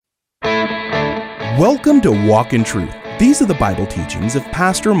Welcome to Walk in Truth. These are the Bible teachings of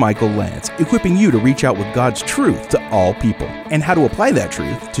Pastor Michael Lance, equipping you to reach out with God's truth to all people and how to apply that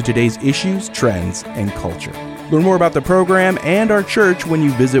truth to today's issues, trends, and culture. Learn more about the program and our church when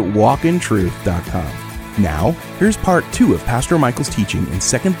you visit walkintruth.com. Now, here's part 2 of Pastor Michael's teaching in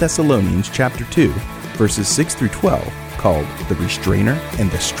 2 Thessalonians chapter 2, verses 6 through 12, called The Restrainer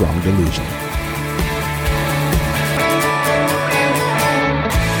and the Strong Delusion.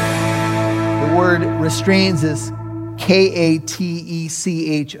 The word restrains is K-A-T-E-C-H-O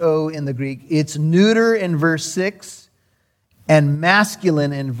in the Greek. It's neuter in verse 6 and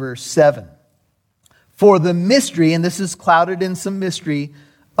masculine in verse 7. For the mystery, and this is clouded in some mystery,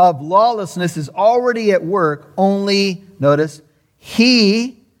 of lawlessness is already at work, only, notice,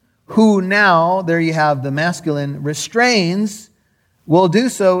 he who now, there you have the masculine, restrains, will do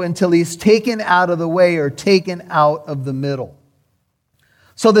so until he's taken out of the way or taken out of the middle.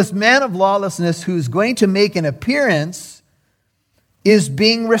 So this man of lawlessness who's going to make an appearance is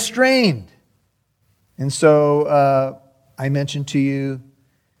being restrained. And so I mentioned to you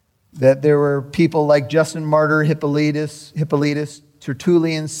that there were people like Justin Martyr, Hippolytus,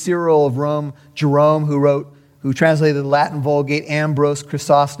 Tertullian, Cyril of Rome, Jerome, who translated the Latin Vulgate, Ambrose,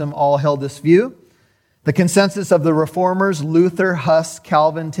 Chrysostom, all held this view. The consensus of the Reformers, Luther, Huss,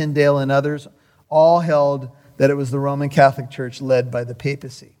 Calvin, Tyndale, and others, all held that it was the Roman Catholic Church led by the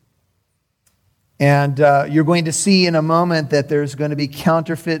papacy. And you're going to see in a moment that there's going to be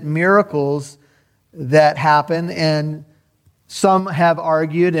counterfeit miracles that happen, and some have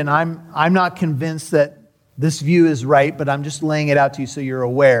argued, and I'm not convinced that this view is right, but I'm just laying it out to you so you're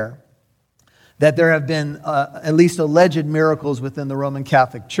aware, that there have been at least alleged miracles within the Roman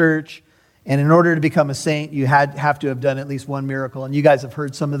Catholic Church, and in order to become a saint, you have to have done at least one miracle. And you guys have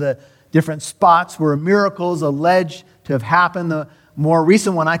heard some of the different spots where miracles alleged to have happened. The more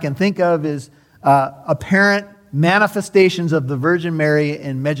recent one I can think of is apparent manifestations of the Virgin Mary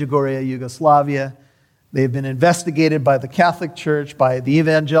in Medjugorje, Yugoslavia. They've been investigated by the Catholic Church, by the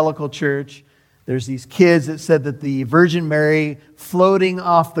Evangelical Church. There's these kids that said that the Virgin Mary floating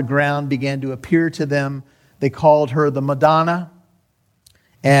off the ground began to appear to them. They called her the Madonna.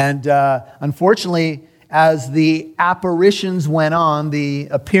 And unfortunately, as the apparitions went on, the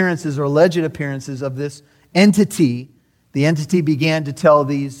appearances or alleged appearances of this entity, the entity began to tell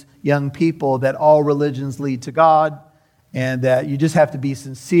these young people that all religions lead to God and that you just have to be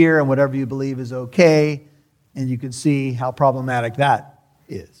sincere and whatever you believe is okay. And you can see how problematic that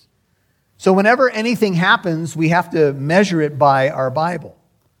is. So whenever anything happens, we have to measure it by our Bible.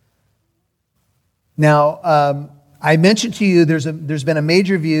 Now, I mentioned to you there's been a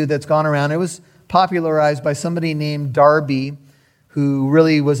major view that's gone around. It was popularized by somebody named Darby, who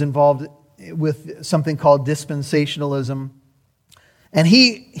really was involved with something called dispensationalism. And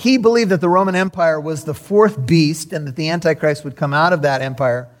he believed that the Roman Empire was the fourth beast and that the Antichrist would come out of that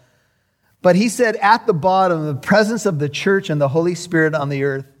empire. But he said at the bottom, the presence of the church and the Holy Spirit on the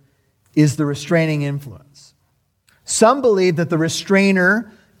earth is the restraining influence. Some believe that the restrainer,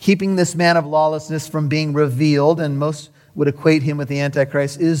 keeping this man of lawlessness from being revealed, and most would equate him with the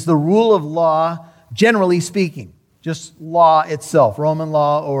Antichrist, is the rule of law, generally speaking. Just law itself, Roman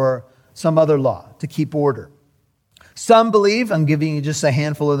law or some other law, to keep order. Some believe, I'm giving you just a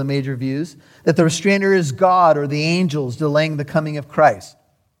handful of the major views, that the restrainer is God or the angels delaying the coming of Christ.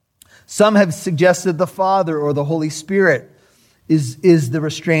 Some have suggested the Father or the Holy Spirit is the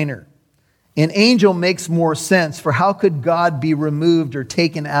restrainer. An angel makes more sense, for how could God be removed or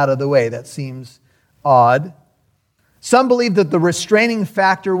taken out of the way? That seems odd. Some believe that the restraining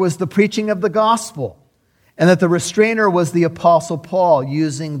factor was the preaching of the gospel, and that the restrainer was the Apostle Paul,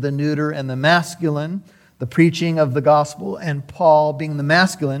 using the neuter and the masculine, the preaching of the gospel, and Paul being the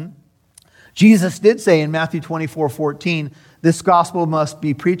masculine. Jesus did say in Matthew 24:14, this gospel must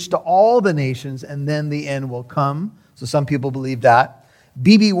be preached to all the nations, and then the end will come. So some people believe that.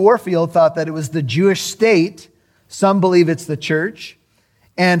 B.B. Warfield thought that it was the Jewish state. Some believe it's the church.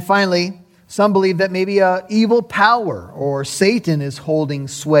 And finally, some believe that maybe an evil power or Satan is holding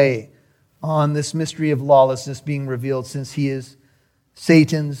sway on this mystery of lawlessness being revealed, since he is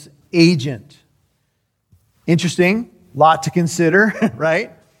Satan's agent. Interesting, lot to consider,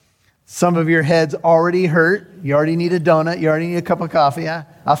 right? Some of your heads already hurt. You already need a donut. You already need a cup of coffee.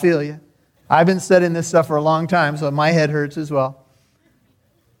 I feel you. I've been studying this stuff for a long time, so my head hurts as well.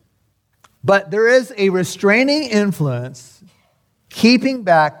 But there is a restraining influence keeping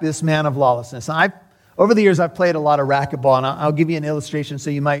back this man of lawlessness. And over the years, I've played a lot of racquetball, and I'll give you an illustration so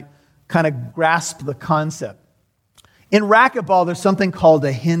you might kind of grasp the concept. In racquetball, there's something called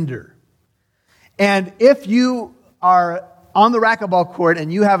a hinder. And if you are on the racquetball court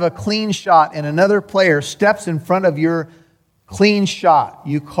and you have a clean shot and another player steps in front of your clean shot,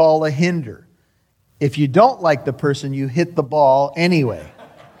 you call a hinder. If you don't like the person, you hit the ball anyway.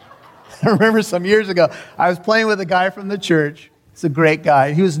 I remember some years ago, I was playing with a guy from the church. He's a great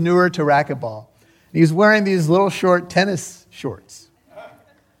guy. He was newer to racquetball. He was wearing these little short tennis shorts.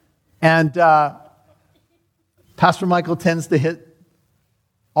 And Pastor Michael tends to hit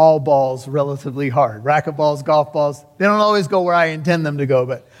all balls relatively hard. Racquetballs, golf balls, they don't always go where I intend them to go,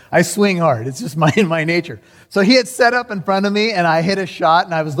 but I swing hard. It's just in my nature. So he had set up in front of me, and I hit a shot,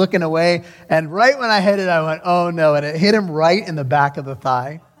 and I was looking away, and right when I hit it, I went, oh no, and it hit him right in the back of the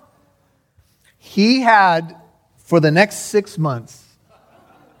thigh. He had, for the next 6 months,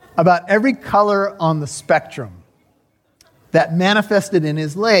 about every color on the spectrum that manifested in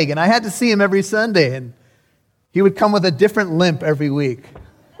his leg, and I had to see him every Sunday, and he would come with a different limp every week.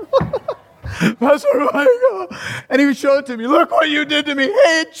 Pastor Michael. And he would show it to me. Look what you did to me.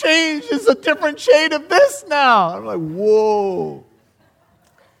 Hey, it changed. It's a different shade of this now. I'm like, whoa.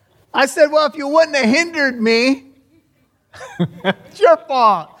 I said, well, if you wouldn't have hindered me, it's your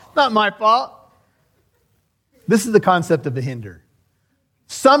fault, not my fault. This is the concept of a hinder.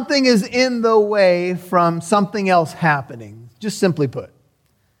 Something is in the way from something else happening, just simply put.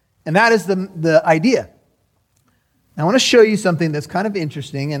 And that is the idea. I want to show you something that's kind of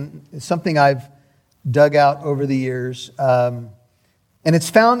interesting, and it's something I've dug out over the years. And it's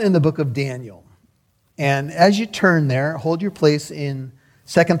found in the book of Daniel. And as you turn there, hold your place in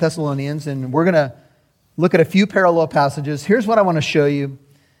 2 Thessalonians, and we're going to look at a few parallel passages. Here's what I want to show you.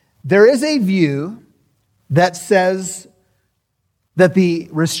 There is a view that says that the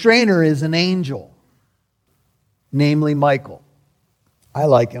restrainer is an angel, namely Michael. I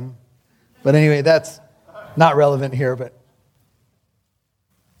like him. But anyway, that's not relevant here, but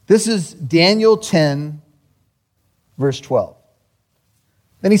this is Daniel 10, verse 12.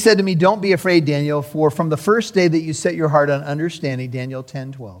 Then he said to me, don't be afraid, Daniel, for from the first day that you set your heart on understanding, Daniel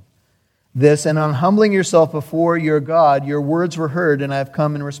 10, 12, this, and on humbling yourself before your God, your words were heard, and I have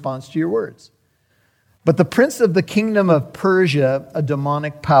come in response to your words. But the prince of the kingdom of Persia, a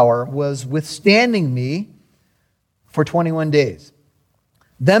demonic power, was withstanding me for 21 days.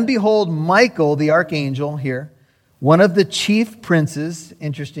 Then behold, Michael, the archangel here, one of the chief princes,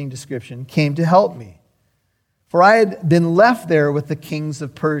 interesting description, came to help me. For I had been left there with the kings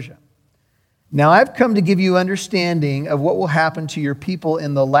of Persia. Now I've come to give you understanding of what will happen to your people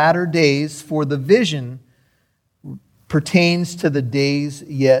in the latter days, for the vision pertains to the days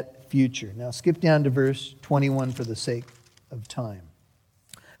yet future. Now skip down to verse 21 for the sake of time.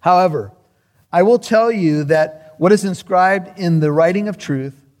 However, I will tell you that what is inscribed in the writing of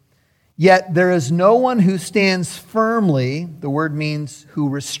truth, yet there is no one who stands firmly, the word means who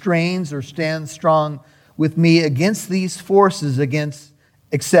restrains or stands strong with me against these forces,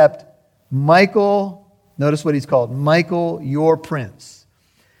 except Michael, notice what he's called, Michael, your prince.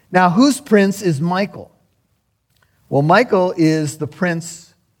 Now, whose prince is Michael? Well, Michael is the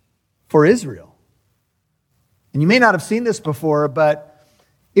prince for Israel. And you may not have seen this before, but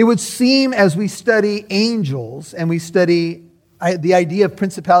it would seem as we study angels and we study the idea of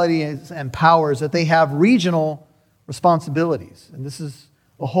principalities and powers that they have regional responsibilities. And this is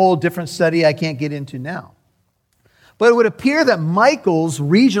a whole different study I can't get into now. But it would appear that Michael's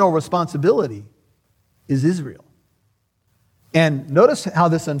regional responsibility is Israel. And notice how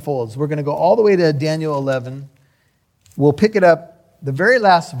this unfolds. We're going to go all the way to Daniel 11. We'll pick it up, the very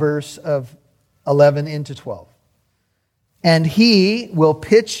last verse of 11 into 12. And he will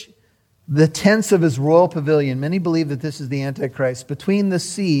pitch the tents of his royal pavilion. Many believe that this is the Antichrist. Between the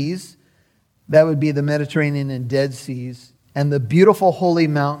seas, that would be the Mediterranean and Dead Seas, and the beautiful holy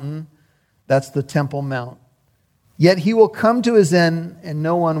mountain, that's the Temple Mount. Yet he will come to his end, and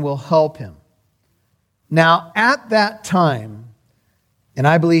no one will help him. Now, at that time, and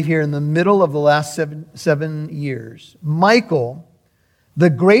I believe here in the middle of the last seven years, Michael, the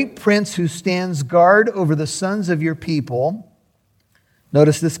great prince who stands guard over the sons of your people,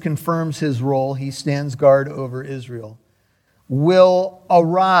 notice this confirms his role, he stands guard over Israel, will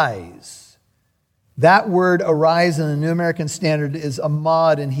arise. That word arise in the New American Standard is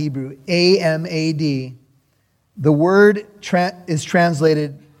amad in Hebrew, A-M-A-D. The word is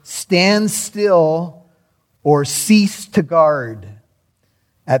translated stand still or cease to guard.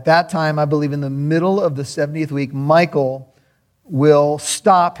 At that time, I believe in the middle of the 70th week, Michael will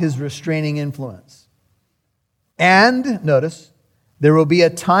stop his restraining influence. And, notice, there will be a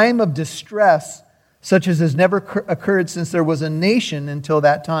time of distress such as has never occurred since there was a nation until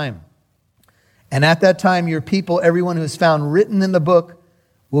that time. And at that time, your people, everyone who is found written in the book,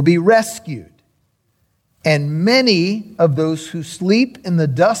 will be rescued. and many of those who sleep in the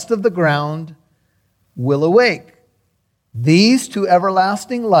dust of the ground will awake. These to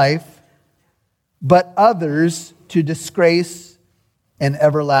everlasting life, but others to disgrace and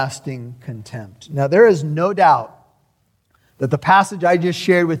everlasting contempt. Now, there is no doubt that the passage I just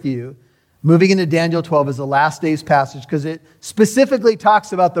shared with you, moving into Daniel 12, is the last days passage because it specifically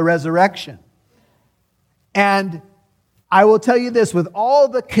talks about the resurrection. And I will tell you this, with all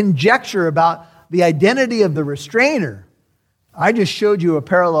the conjecture about the identity of the restrainer, I just showed you a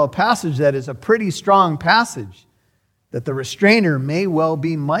parallel passage that is a pretty strong passage, that the restrainer may well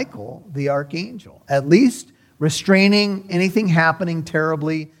be Michael, the archangel, at least restraining anything happening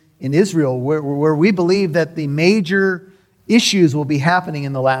terribly in Israel, where we believe that the major issues will be happening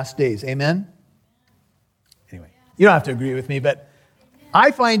in the last days. Amen? Anyway, you don't have to agree with me, but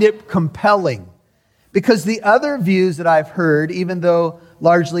I find it compelling because the other views that I've heard, even though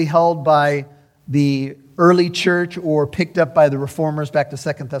largely held by the early church or picked up by the reformers back to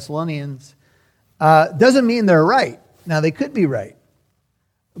 2 Thessalonians, doesn't mean they're right. Now, they could be right,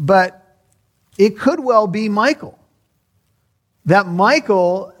 but it could well be Michael. That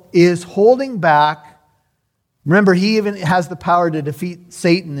Michael is holding back. Remember, he even has the power to defeat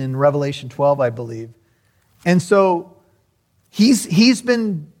Satan in Revelation 12, I believe. And so he's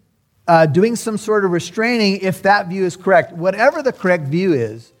been doing some sort of restraining if that view is correct. Whatever the correct view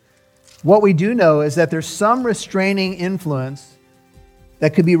is, what we do know is that there's some restraining influence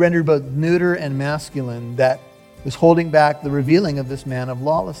that could be rendered both neuter and masculine that is holding back the revealing of this man of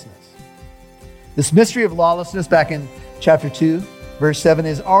lawlessness. This mystery of lawlessness back in chapter 2, verse 7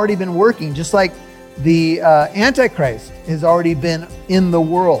 has already been working, just like the Antichrist has already been in the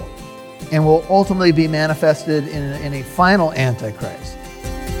world and will ultimately be manifested in a final Antichrist.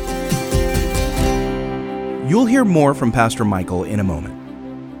 You'll hear more from Pastor Michael in a moment.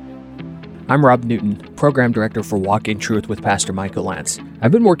 I'm Rob Newton, Program Director for Walk in Truth with Pastor Michael Lance.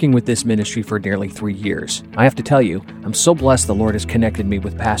 I've been working with this ministry for nearly 3 years. I have to tell you, I'm so blessed the Lord has connected me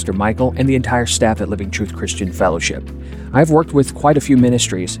with Pastor Michael and the entire staff at Living Truth Christian Fellowship. I've worked with quite a few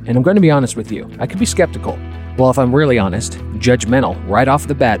ministries, and I'm going to be honest with you, I could be skeptical. Well, if I'm really honest, judgmental right off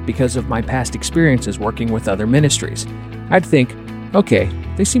the bat because of my past experiences working with other ministries. I'd think, okay,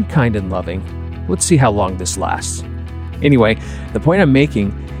 they seem kind and loving. Let's see how long this lasts. Anyway, the point I'm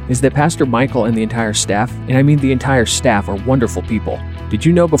making is that Pastor Michael and the entire staff, and I mean the entire staff, are wonderful people. Did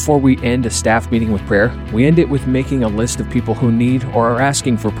you know before we end a staff meeting with prayer, we end it with making a list of people who need or are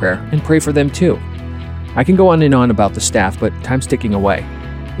asking for prayer and pray for them too? I can go on and on about the staff, but time's ticking away.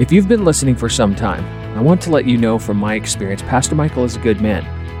 If you've been listening for some time, I want to let you know from my experience, Pastor Michael is a good man.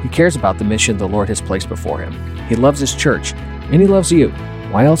 He cares about the mission the Lord has placed before him. He loves his church, and he loves you.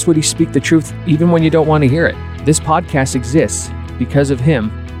 Why else would he speak the truth even when you don't want to hear it? This podcast exists because of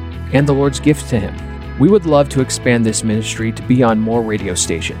him and the Lord's gift to him. We would love to expand this ministry to be on more radio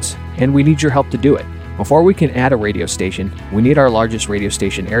stations, and we need your help to do it. Before we can add a radio station, we need our largest radio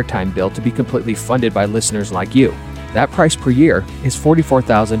station airtime bill to be completely funded by listeners like you. That price per year is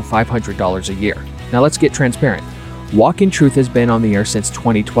 $44,500 a year. Now let's get transparent. Walk in Truth has been on the air since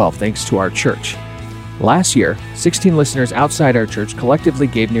 2012 thanks to our church. Last year, 16 listeners outside our church collectively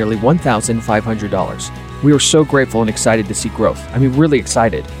gave nearly $1,500. We were so grateful and excited to see growth. I mean, really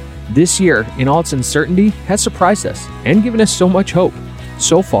excited. This year, in all its uncertainty, has surprised us and given us so much hope.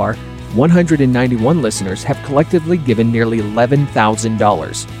 So far, 191 listeners have collectively given nearly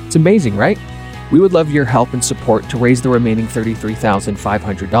 $11,000. It's amazing, right? We would love your help and support to raise the remaining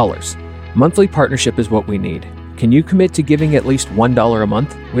 $33,500. Monthly partnership is what we need. Can you commit to giving at least $1 a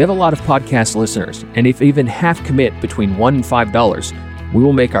month? We have a lot of podcast listeners, and if even half commit between $1 and $5, we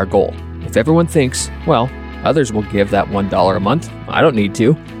will make our goal. If everyone thinks, well, others will give that $1 a month, I don't need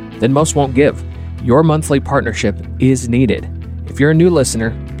to, then most won't give. Your monthly partnership is needed. If you're a new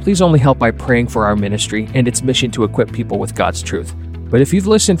listener, please only help by praying for our ministry and its mission to equip people with God's truth. But if you've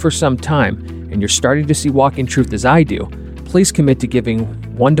listened for some time and you're starting to see Walk in Truth as I do, please commit to giving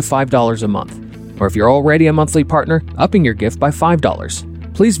 $1 to $5 a month. Or if you're already a monthly partner, upping your gift by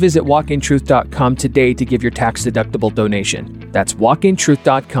 $5. Please visit walkintruth.com today to give your tax-deductible donation. That's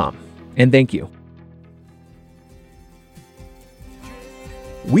walkintruth.com. And thank you.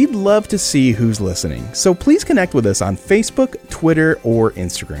 We'd love to see who's listening, so please connect with us on Facebook, Twitter, or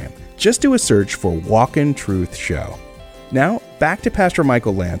Instagram. Just do a search for Walk in Truth Show. Now, back to Pastor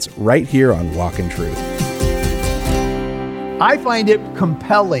Michael Lance right here on Walk in Truth. I find it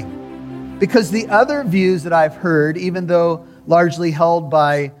compelling because the other views that I've heard, even though largely held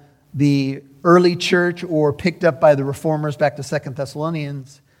by the early church or picked up by the reformers back to 2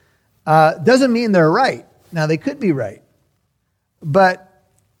 Thessalonians, doesn't mean they're right. Now, they could be right, but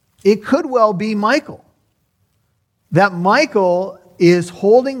it could well be Michael. that Michael is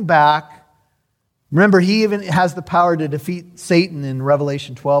holding back. Remember, he even has the power to defeat Satan in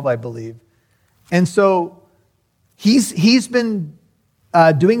Revelation 12, I believe. And so he's been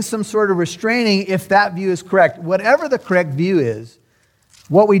doing some sort of restraining, if that view is correct. Whatever the correct view is,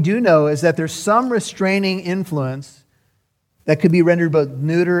 what we do know is that there's some restraining influence that could be rendered both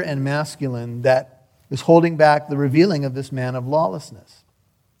neuter and masculine that is holding back the revealing of this man of lawlessness.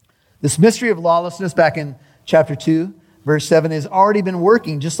 This mystery of lawlessness back in chapter 2, verse 7, has already been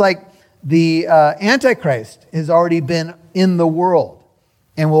working, just like the Antichrist has already been in the world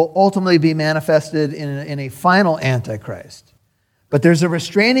and will ultimately be manifested in a final Antichrist. But there's a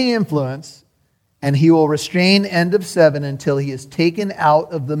restraining influence, and he will restrain end of 7 until he is taken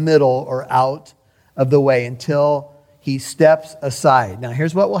out of the middle or out of the way, until he steps aside. Now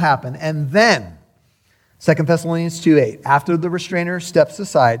here's what will happen. And then, 2 Thessalonians 2:8, after the restrainer steps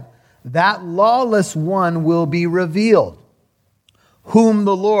aside, that lawless one will be revealed, whom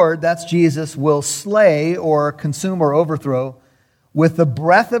the Lord, that's Jesus, will slay or consume or overthrow with the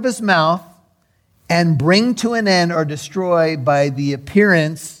breath of his mouth and bring to an end or destroy by the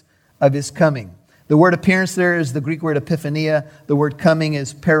appearance of his coming. The word appearance there is the Greek word epiphania. The word coming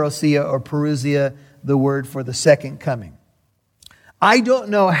is parousia or parousia, the word for the second coming. I don't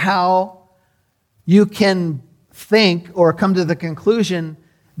know how you can think or come to the conclusion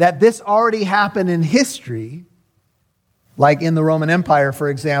that this already happened in history, like in the Roman Empire, for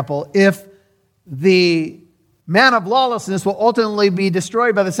example, if the man of lawlessness will ultimately be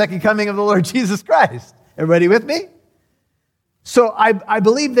destroyed by the second coming of the Lord Jesus Christ. Everybody with me? So I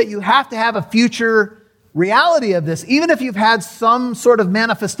believe that you have to have a future reality of this, even if you've had some sort of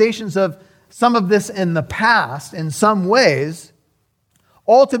manifestations of some of this in the past in some ways.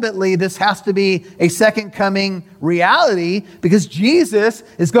 Ultimately, this has to be a second coming reality, because Jesus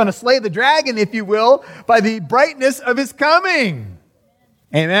is going to slay the dragon, if you will, by the brightness of his coming.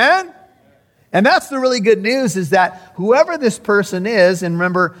 Amen? And that's the really good news, is that whoever this person is, and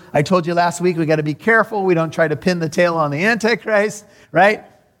remember, I told you last week, we got to be careful. We don't try to pin the tail on the Antichrist, right?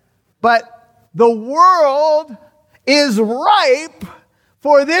 But the world is ripe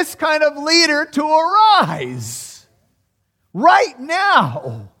for this kind of leader to arise. Right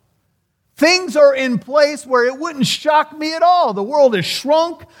now, things are in place where it wouldn't shock me at all. The world is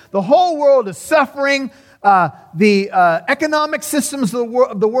shrunk. The whole world is suffering. The economic systems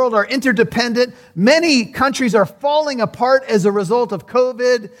of the world are interdependent. Many countries are falling apart as a result of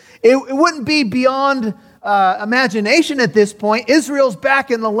COVID. It wouldn't be beyond imagination at this point. Israel's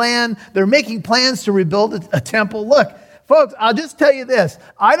back in the land. They're making plans to rebuild a temple. Look, folks, I'll just tell you this.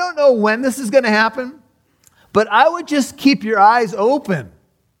 I don't know when this is going to happen, but I would just keep your eyes open.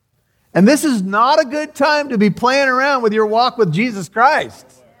 And this is not a good time to be playing around with your walk with Jesus Christ.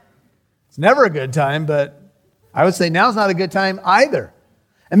 It's never a good time, but I would say now's not a good time either.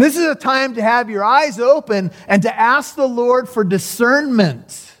 And this is a time to have your eyes open and to ask the Lord for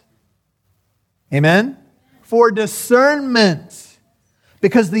discernment. Amen? For discernment.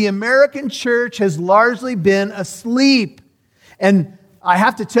 Because the American church has largely been asleep. And I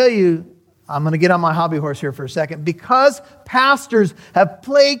have to tell you, I'm going to get on my hobby horse here for a second. Because pastors have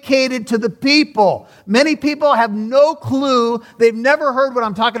placated to the people. Many people have no clue. They've never heard what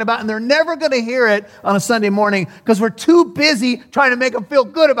I'm talking about, and they're never going to hear it on a Sunday morning because we're too busy trying to make them feel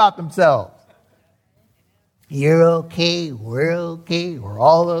good about themselves. You're okay, we're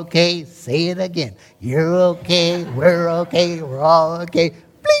all okay. Say it again. You're okay, we're all okay.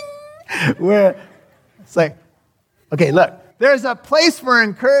 Bling! It's like, okay, look, there's a place for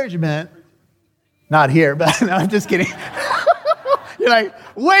encouragement. Not here, but no, I'm just kidding. You're like,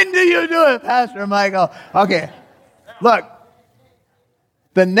 when do you do it, Pastor Michael? Okay, look,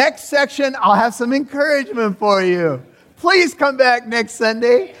 the next section, I'll have some encouragement for you. Please come back next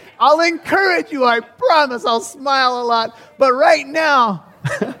Sunday. I'll encourage you, I promise. I'll smile a lot. But right now,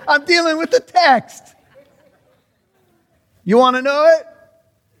 I'm dealing with the text. You want to know it?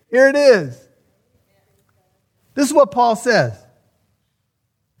 Here it is. This is what Paul says.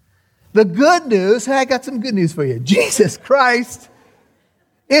 The good news, I got some good news for you. Jesus Christ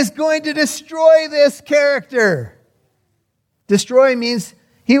is going to destroy this character. Destroy means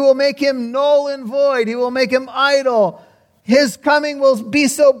he will make him null and void. He will make him idle. His coming will be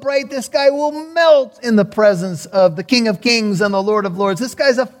so bright, this guy will melt in the presence of the King of Kings and the Lord of Lords. This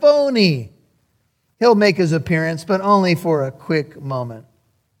guy's a phony. He'll make his appearance, but only for a quick moment.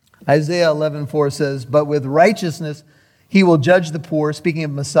 Isaiah 11:4 says, but with righteousness he will judge the poor, speaking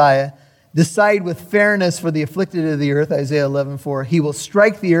of Messiah, decide with fairness for the afflicted of the earth, Isaiah 11:4. He will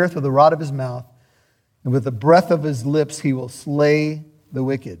strike the earth with the rod of his mouth, and with the breath of his lips he will slay the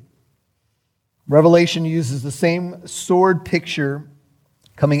wicked. Revelation uses the same sword picture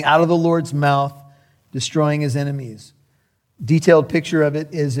coming out of the Lord's mouth, destroying his enemies. Detailed picture of it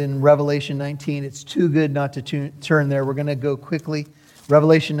is in Revelation 19. It's too good not to turn there. We're going to go quickly.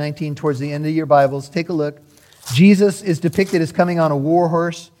 Revelation 19, towards the end of your Bibles. Take a look. Jesus is depicted as coming on a war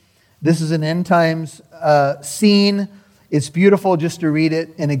horse. This is an end times scene. It's beautiful just to read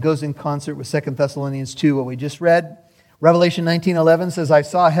it, and it goes in concert with 2 Thessalonians 2, what we just read. Revelation 19:11 says, I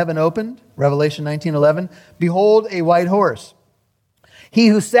saw heaven opened. Revelation 19:11, behold, a white horse. He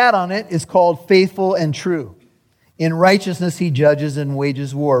who sat on it is called Faithful and True. In righteousness he judges and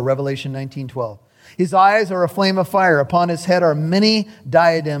wages war. Revelation 19:12. His eyes are a flame of fire. Upon his head are many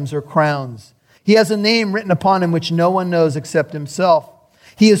diadems or crowns. He has a name written upon him which no one knows except himself.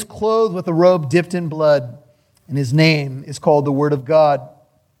 He is clothed with a robe dipped in blood, and his name is called the Word of God.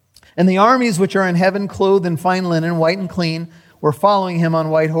 And the armies which are in heaven, clothed in fine linen, white and clean, were following him on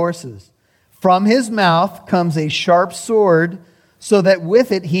white horses. From his mouth comes a sharp sword, so that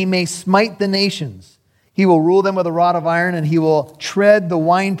with it he may smite the nations. He will rule them with a rod of iron, and he will tread the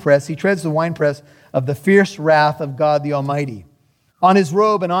winepress. He treads the winepress of the fierce wrath of God the Almighty. On his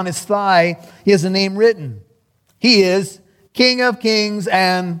robe and on his thigh, he has a name written. He is King of Kings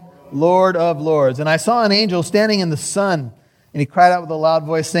and Lord of Lords. And I saw an angel standing in the sun, and he cried out with a loud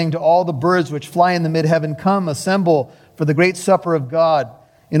voice, saying to all the birds which fly in the mid-heaven, come, assemble for the great supper of God,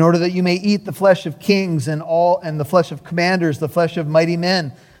 in order that you may eat the flesh of kings and the flesh of commanders, the flesh of mighty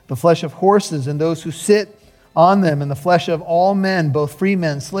men, the flesh of horses and those who sit on them, and the flesh of all men, both free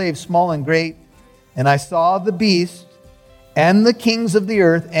men, slaves, small and great. And I saw the beast and the kings of the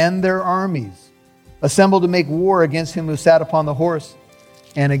earth and their armies assembled to make war against him who sat upon the horse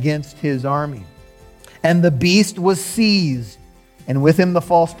and against his army. And the beast was seized, and with him the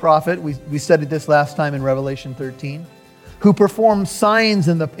false prophet, we studied this last time in Revelation 13, who performed signs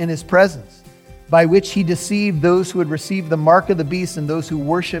in his presence, by which he deceived those who had received the mark of the beast and those who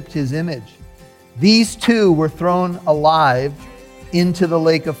worshipped his image. These two were thrown alive into the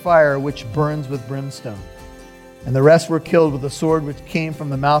lake of fire, which burns with brimstone. And the rest were killed with the sword which came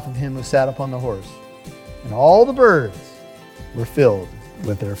from the mouth of him who sat upon the horse. And all the birds were filled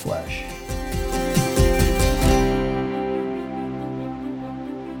with their flesh.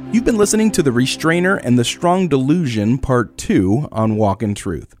 You've been listening to The Restrainer and the Strong Delusion, Part 2 on Walk in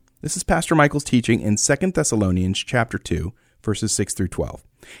Truth. This is Pastor Michael's teaching in 2 Thessalonians chapter 2, verses 6 through 12.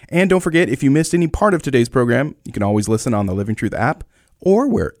 And don't forget, if you missed any part of today's program, you can always listen on the Living Truth app or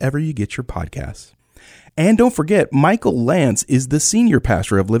wherever you get your podcasts. And don't forget, Michael Lance is the senior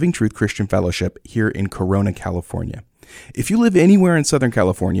pastor of Living Truth Christian Fellowship here in Corona, California. If you live anywhere in Southern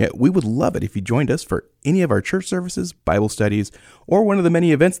California, we would love it if you joined us for any of our church services, Bible studies, or one of the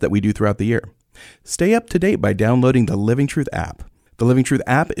many events that we do throughout the year. Stay up to date by downloading the Living Truth app. The Living Truth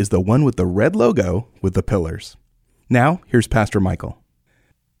app is the one with the red logo with the pillars. Now, here's Pastor Michael.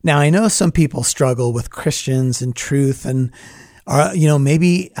 Now, I know some people struggle with Christians and truth, and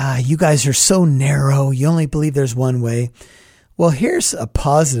maybe you guys are so narrow, you only believe there's one way. Well, here's a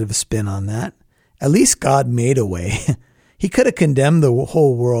positive spin on that. At least God made a way. He could have condemned the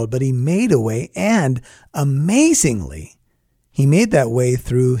whole world, but he made a way, and amazingly, he made that way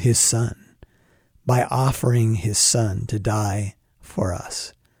through his son, by offering his son to die for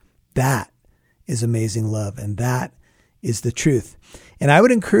us. That is amazing love, and that is the truth. And I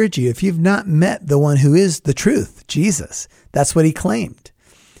would encourage you, if you've not met the one who is the truth, Jesus, that's what he claimed.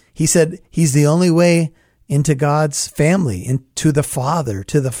 He said he's the only way into God's family, into the Father,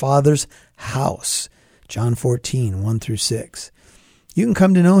 to the Father's house. John 14, 1 through 6. You can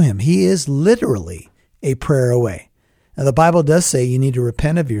come to know him. He is literally a prayer away. Now, the Bible does say you need to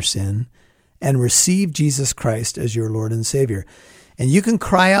repent of your sin and receive Jesus Christ as your Lord and Savior. And you can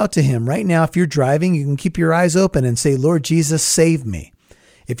cry out to him right now. If you're driving, you can keep your eyes open and say, Lord Jesus, save me.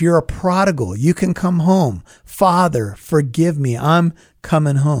 If you're a prodigal, you can come home. Father, forgive me. I'm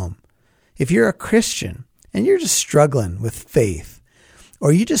coming home. If you're a Christian and you're just struggling with faith,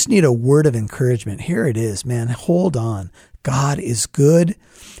 or you just need a word of encouragement, here it is, man. Hold on. God is good,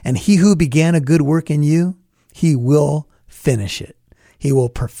 and he who began a good work in you, he will finish it. He will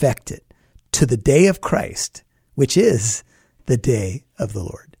perfect it to the day of Christ, which is the day of the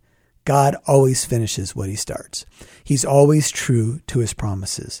Lord. God always finishes what he starts. He's always true to his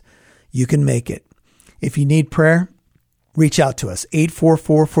promises. You can make it. If you need prayer, reach out to us.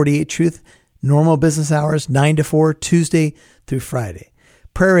 844-48-TRUTH, normal business hours, 9 to 4, Tuesday through Friday.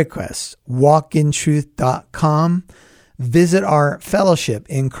 Prayer requests, walkintruth.com. Visit our fellowship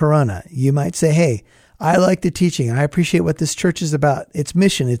in Corona. You might say, hey, I like the teaching. I appreciate what this church is about. Its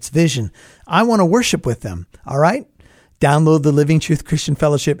mission, its vision. I want to worship with them. All right? Download the Living Truth Christian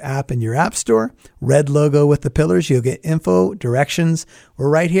Fellowship app in your app store. Red logo with the pillars. You'll get info, directions. We're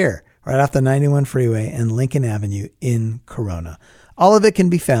right here, right off the 91 freeway and Lincoln Avenue in Corona. All of it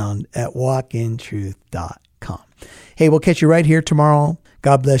can be found at walkintruth.com. Hey, we'll catch you right here tomorrow.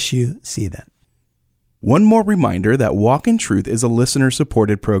 God bless you. See you then. One more reminder that Walk in Truth is a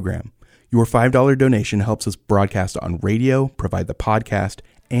listener-supported program. Your $5 donation helps us broadcast on radio, provide the podcast,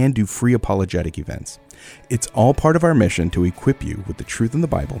 and do free apologetic events. It's all part of our mission to equip you with the truth in the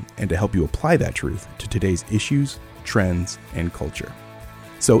Bible and to help you apply that truth to today's issues, trends, and culture.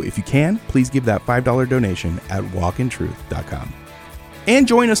 So if you can, please give that $5 donation at walkintruth.com. And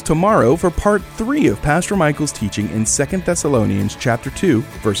join us tomorrow for part 3 of Pastor Michael's teaching in 2 Thessalonians chapter 2,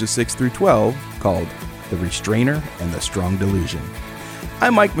 verses 6 through 12, called The Restrainer and the Strong Delusion.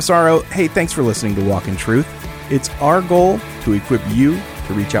 I'm Mike Massaro. Hey, thanks for listening to Walk in Truth. It's our goal to equip you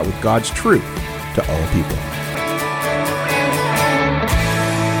to reach out with God's truth to all people.